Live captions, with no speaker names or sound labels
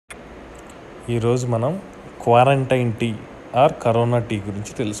ఈరోజు మనం quarantine tea are corona tea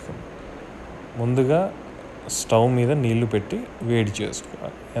గురించి తెలుసుకుందాం. ముందుగా స్టవ్ మీద నీళ్లు పెట్టి వేడి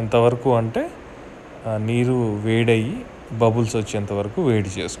చేసుకోవాలి. ఎంతవరకు అంటే నీరు వేడయ్యి బబుల్స్ వచ్చేంత వరకు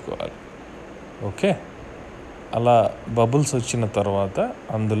వేడి చేసుకోవాలి. ఓకే, అలా బబుల్స్ వచ్చిన తర్వాత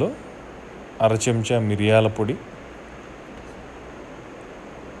అందులో అర చెంచా మిరియాల పొడి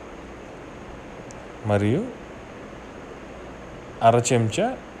మరియు అర చెంచా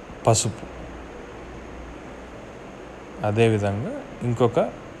పసుపు, అదేవిధంగా ఇంకొక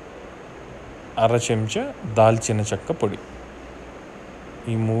అర చెంచా దాల్చిన చెక్క పొడి,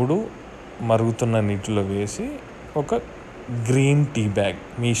 ఈ మూడు మరుగుతున్న నీటిలో వేసి ఒక గ్రీన్ టీ బ్యాగ్,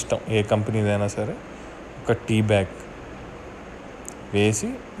 మీ ఇష్టం ఏ కంపెనీదైనా సరే, ఒక టీ బ్యాగ్ వేసి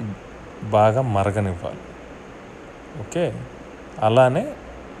బాగా మరగనివ్వాలి. ఓకే, అలానే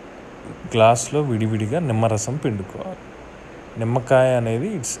గ్లాస్లో విడివిడిగా నిమ్మరసం పిండుకోవాలి. నిమ్మకాయ అనేది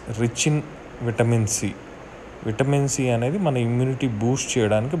it's rich in vitamin C. Vitamin C అనేది మన ఇమ్యూనిటీ బూస్ట్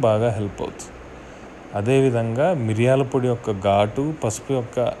చేయడానికి బాగా హెల్ప్ అవుతుంది. అదేవిధంగా మిరియాల పొడి యొక్క ఘాటు, పసుపు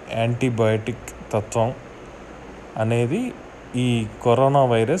యొక్క యాంటీబయాటిక్ తత్వం అనేది ఈ కరోనా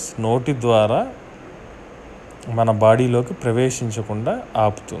వైరస్ నోటి ద్వారా మన బాడీలోకి ప్రవేశించకుండా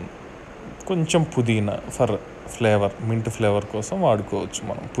ఆపుతుంది. కొంచెం పుదీనా ఫర్ ఫ్లేవర్, మింట్ ఫ్లేవర్ కోసం వాడుకోవచ్చు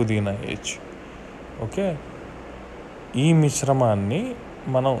మనం, పుదీనా వేయచ్చు. ఓకే, ఈ మిశ్రమాన్ని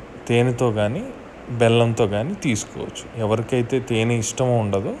మనం తేనెతో కానీ బెల్లంతో కానీ తీసుకోవచ్చు. ఎవరికైతే తేనె ఇష్టమో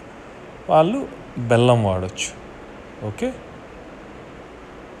ఉండదో వాళ్ళు బెల్లం వాడచ్చు. ఓకే,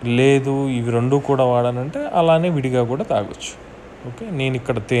 లేదు ఇవి రెండు కూడా వాడాలంటే అలానే విడిగా కూడా తాగొచ్చు. ఓకే, నేను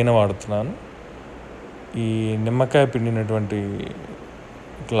ఇక్కడ తేనె వాడుతున్నాను. ఈ నిమ్మకాయ పిండినటువంటి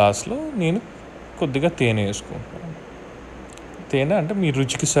గ్లాస్లో నేను కొద్దిగా తేనె వేసుకుంటున్నాను. తేనె అంటే మీ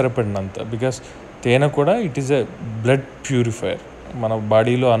రుచికి సరిపడినంత, బికాస్ తేనె కూడా it is a blood purifier. మన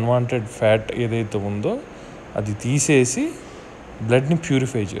బాడీలో అన్వాంటెడ్ ఫ్యాట్ ఏదైతే ఉందో అది తీసేసి బ్లడ్ని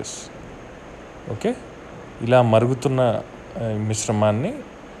ప్యూరిఫై చేస్తుంది. ఓకే, ఇలా మరుగుతున్న మిశ్రమాన్ని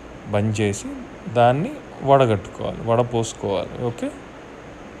బంద్ చేసి దాన్ని వడగట్టుకోవాలి, వడపోసుకోవాలి. ఓకే,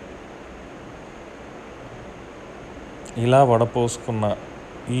 ఇలా వడపోసుకున్న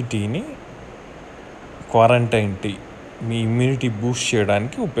ఈ టీని క్వారంటైన్ టీ మీ ఇమ్యూనిటీ బూస్ట్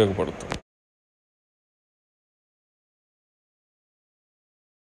చేయడానికి ఉపయోగపడుతుంది.